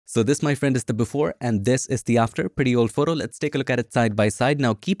So this, my friend, is the before and this is the after. Pretty old photo. Let's take a look at it side by side.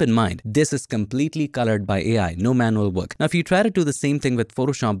 Now keep in mind, this is completely colored by AI, no manual work. Now if you try to do the same thing with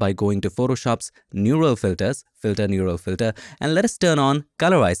Photoshop by going to Photoshop's neural filters, filter, neural filter, and let us turn on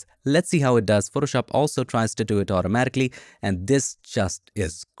colorize. Let's see how it does. Photoshop also tries to do it automatically, and this just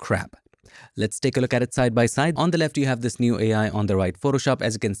is crap. Let's take a look at it side by side. On the left, you have this new AI. On the right, Photoshop.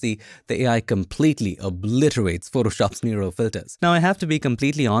 As you can see, the AI completely obliterates Photoshop's neural filters. Now, I have to be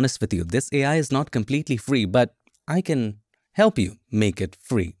completely honest with you. This AI is not completely free, but I can help you make it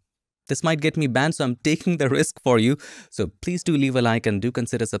free. This might get me banned, so I'm taking the risk for you. So please do leave a like and do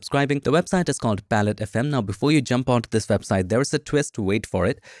consider subscribing. The website is called Palette FM. Now, before you jump onto this website, there is a twist. Wait for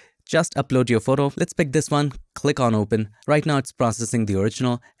it. Just upload your photo. Let's pick this one, click on open. Right now it's processing the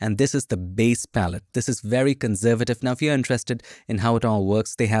original, and this is the base palette. This is very conservative. Now if you're interested in how it all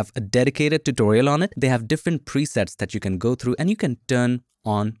works, they have a dedicated tutorial on it. They have different presets that you can go through and you can turn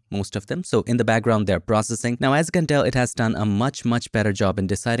on most of them. So in the background, they're processing. Now, as you can tell, it has done a much better job in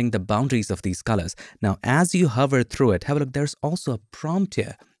deciding the boundaries of these colors. Now, as you hover through it, have a look, there's also a prompt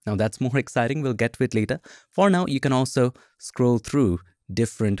here. Now that's more exciting. We'll get to it later. For now, you can also scroll through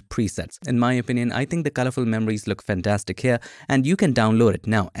different presets. In my opinion, I think the colorful memories look fantastic here, and you can download it.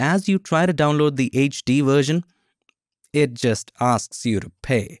 Now, as you try to download the HD version, it just asks you to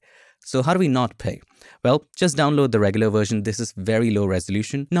pay. So how do we not pay? Well, just download the regular version. This is very low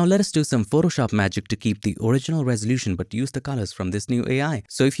resolution. Now let us do some Photoshop magic to keep the original resolution but use the colors from this new AI.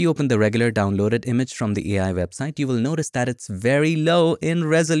 So if you open the regular downloaded image from the AI website, you will notice that it's very low in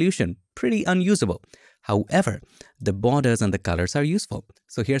resolution. Pretty unusable. However, the borders and the colors are useful.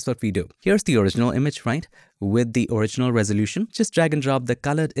 So here's what we do. Here's the original image, right? With the original resolution, just drag and drop the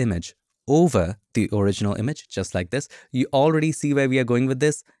colored image over the original image, just like this. You already see where we are going with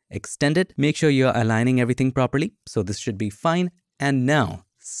this. Extend it. Make sure you're aligning everything properly. So this should be fine. And now,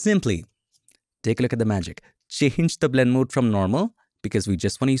 simply take a look at the magic. Change the blend mode from normal, because we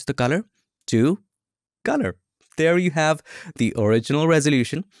just want to use the color, to color. There you have the original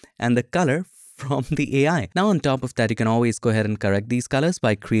resolution and the color from the AI. Now on top of that, you can always go ahead and correct these colors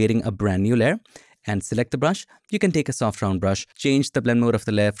by creating a brand new layer and select the brush. You can take a soft round brush, change the blend mode of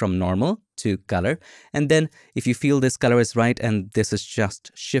the layer from normal to color. And then if you feel this color is right and this is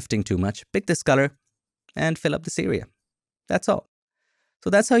just shifting too much, pick this color and fill up this area. That's all. So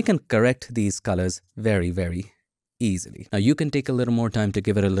that's how you can correct these colors very easily. Now you can take a little more time to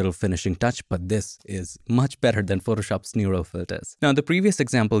give it a little finishing touch, but this is much better than Photoshop's neural filters. Now in the previous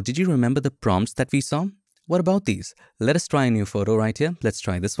example, did you remember the prompts that we saw? What about these? Let us try a new photo right here. Let's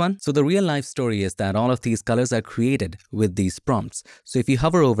try this one. So the real life story is that all of these colors are created with these prompts. So if you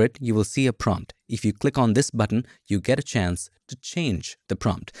hover over it, you will see a prompt. If you click on this button, you get a chance to change the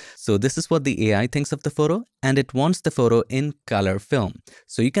prompt. So this is what the AI thinks of the photo, and it wants the photo in color film.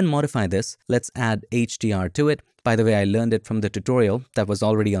 So you can modify this. Let's add HDR to it. By the way, I learned it from the tutorial that was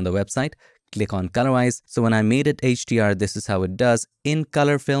already on the website. Click on colorize. So when I made it HDR, this is how it does. In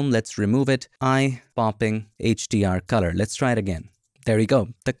color film, let's remove it. Eye popping HDR color. Let's try it again. There you go.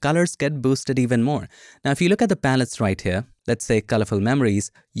 The colors get boosted even more. Now, if you look at the palettes right here, let's say colorful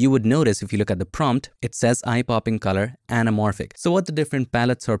memories, you would notice if you look at the prompt, it says eye-popping color anamorphic. So what the different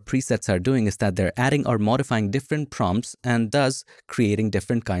palettes or presets are doing is that they're adding or modifying different prompts and thus creating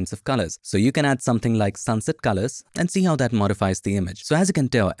different kinds of colors. So you can add something like sunset colors and see how that modifies the image. So as you can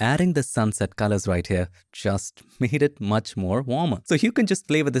tell, adding the sunset colors right here just made it much more warmer. So you can just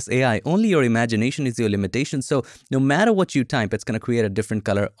play with this AI. Only your imagination is your limitation. So no matter what you type, it's going to create a different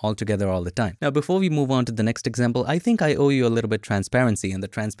color altogether all the time. Now, before we move on to the next example, I think I owe you a little bit transparency, and the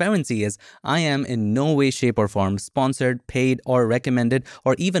transparency is I am in no way, shape or form sponsored, paid or recommended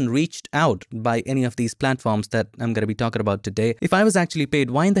or even reached out by any of these platforms that I'm going to be talking about today. If I was actually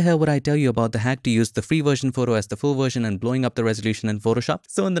paid, why in the hell would I tell you about the hack to use the free version photo as the full version and blowing up the resolution in Photoshop?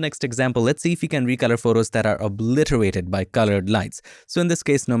 So in the next example, let's see if you can recolor photos that are obliterated by colored lights. So in this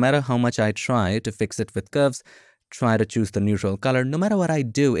case, no matter how much I try to fix it with curves, try to choose the neutral color, no matter what I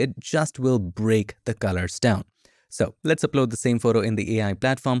do, it just will break the colors down. So let's upload the same photo in the AI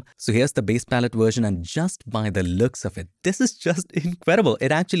platform. So here's the base palette version, and just by the looks of it, this is just incredible.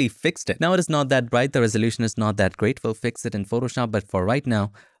 It actually fixed it. Now it is not that bright. The resolution is not that great. We'll fix it in Photoshop, but for right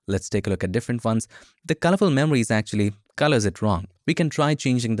now, let's take a look at different ones. The colorful memories actually colors it wrong. We can try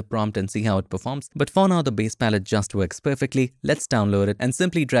changing the prompt and see how it performs, but for now the base palette just works perfectly. Let's download it and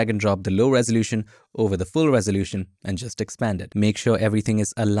simply drag and drop the low resolution over the full resolution and just expand it. Make sure everything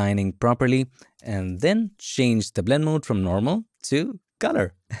is aligning properly and then change the blend mode from normal to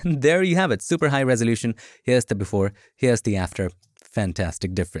color. And there you have it, super high resolution. Here's the before, here's the after.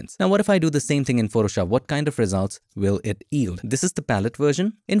 fantastic difference. Now, what if I do the same thing in Photoshop? What kind of results will it yield? This is the palette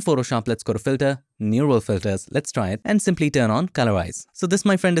version. In Photoshop, let's go to Filter, New Roll Filters. Let's try it and simply turn on Colorize. So this,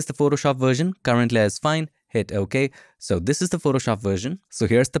 my friend, is the Photoshop version. Current layer is fine. Hit OK. So this is the Photoshop version. So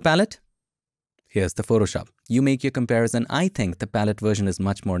here's the palette. Here's the Photoshop. You make your comparison. I think the palette version is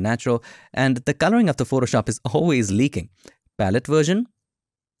much more natural and the coloring of the Photoshop is always leaking. Palette version,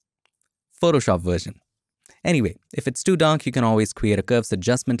 Photoshop version. Anyway, if it's too dark, you can always create a curves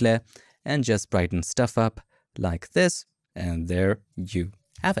adjustment layer and just brighten stuff up like this. And there you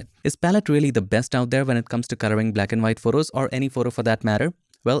have it. Is palette really the best out there when it comes to coloring black and white photos or any photo for that matter?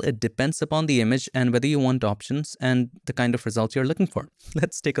 Well, it depends upon the image and whether you want options and the kind of results you're looking for.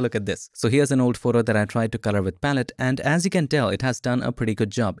 Let's take a look at this. So here's an old photo that I tried to color with palette, and as you can tell, it has done a pretty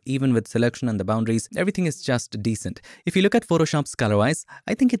good job. Even with selection and the boundaries, everything is just decent. If you look at Photoshop's colorize,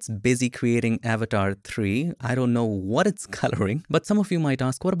 I think it's busy creating Avatar 3. I don't know what it's coloring, but some of you might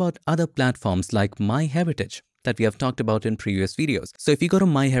ask, what about other platforms like MyHeritage that we have talked about in previous videos? So if you go to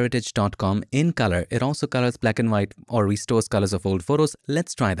myheritage.com, in color, it also colors black and white or restores colors of old photos.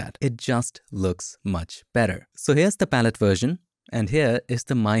 Let's try that. It just looks much better. So here's the palette version and here is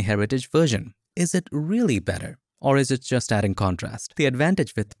the MyHeritage version. Is it really better? Or is it just adding contrast? The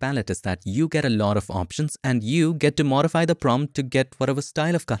advantage with palette is that you get a lot of options and you get to modify the prompt to get whatever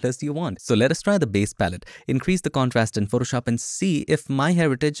style of colors you want. So let us try the base palette, increase the contrast in Photoshop and see if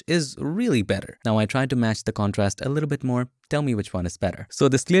MyHeritage is really better. Now I tried to match the contrast a little bit more. Tell me which one is better. So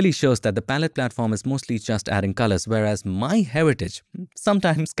this clearly shows that the palette platform is mostly just adding colors, whereas MyHeritage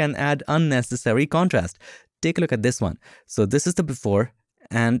sometimes can add unnecessary contrast. Take a look at this one. So this is the before.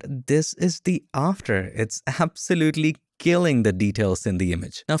 And this is the after. It's absolutely killing the details in the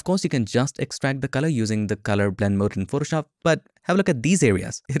image. Now, of course, you can just extract the color using the color blend mode in Photoshop, but have a look at these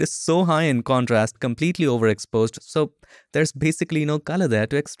areas. It is so high in contrast, completely overexposed, so there's basically no color there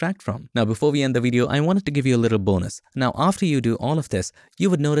to extract from. Now, before we end the video, I wanted to give you a little bonus. Now, after you do all of this, you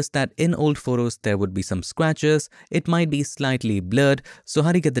would notice that in old photos, there would be some scratches. It might be slightly blurred. So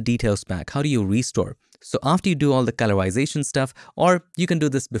how do you get the details back? How do you restore? So after you do all the colorization stuff, or you can do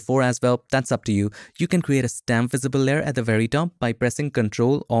this before as well, that's up to you. You can create a stamp visible layer at the very top by pressing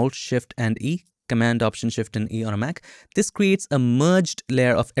Ctrl, Alt, Shift and E, Command, Option, Shift and E on a Mac. This creates a merged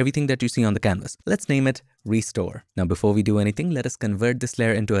layer of everything that you see on the canvas. Let's name it Restore. Now before we do anything, let us convert this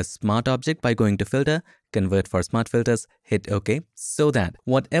layer into a smart object by going to Filter, Convert for Smart Filters, hit OK, so that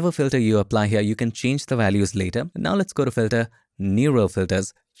whatever filter you apply here, you can change the values later. Now let's go to Filter, New Roll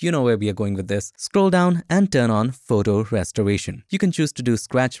Filters. You know where we are going with this. Scroll down and turn on Photo Restoration. You can choose to do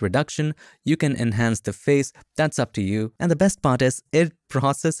scratch reduction. You can enhance the face. That's up to you. And the best part is it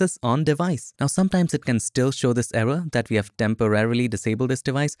processes on device. Now, sometimes it can still show this error that we have temporarily disabled this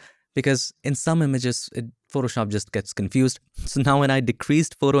device because in some images, Photoshop just gets confused. So now when I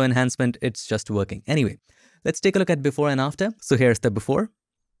decreased photo enhancement, it's just working. Anyway, let's take a look at before and after. So here's the before.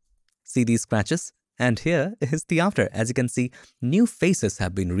 See these scratches? And here is the after. As you can see, new faces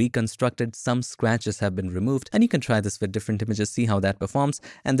have been reconstructed, some scratches have been removed, and you can try this with different images, see how that performs,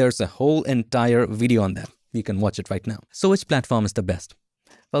 and there's a whole entire video on that. You can watch it right now. So which platform is the best?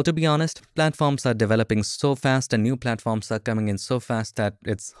 Well, to be honest, platforms are developing so fast and new platforms are coming in so fast that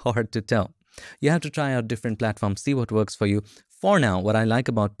it's hard to tell. You have to try out different platforms, see what works for you. For now, what I like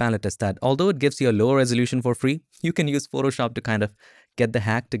about palette is that although it gives you a lower resolution for free, you can use Photoshop to kind of get the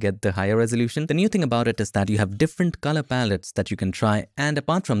hack to get the higher resolution. The new thing about it is that you have different color palettes that you can try, and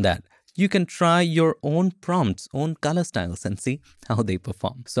apart from that, you can try your own prompts, own color styles and see how they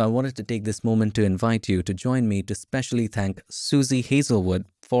perform. So I wanted to take this moment to invite you to join me to specially thank Suzy Hazelwood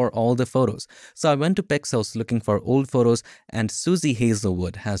for all the photos. So I went to Pixels looking for old photos, and Suzy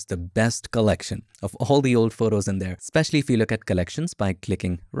Hazelwood has the best collection of all the old photos in there. Especially if you look at collections by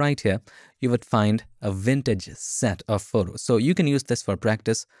clicking right here, you would find a vintage set of photos. So you can use this for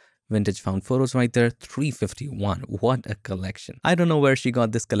practice. Vintage found photos right there, 351. What a collection. I don't know where she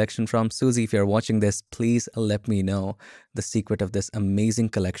got this collection from. Suzy, if you're watching this, please let me know the secret of this amazing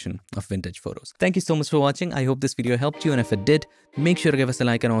collection of vintage photos. Thank you so much for watching. I hope this video helped you, and if it did, make sure to give us a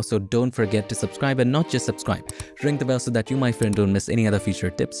like, and also don't forget to subscribe, and not just subscribe. Ring the bell so that you, my friend, don't miss any other feature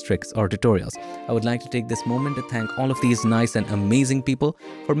tips, tricks, or tutorials. I would like to take this moment to thank all of these nice and amazing people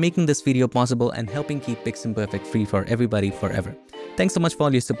for making this video possible and helping keep PiXimperfect free for everybody forever. Thanks so much for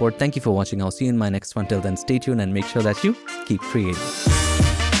all your support. Thank you for watching. I'll see you in my next one. Till then, stay tuned and make sure that you keep creating.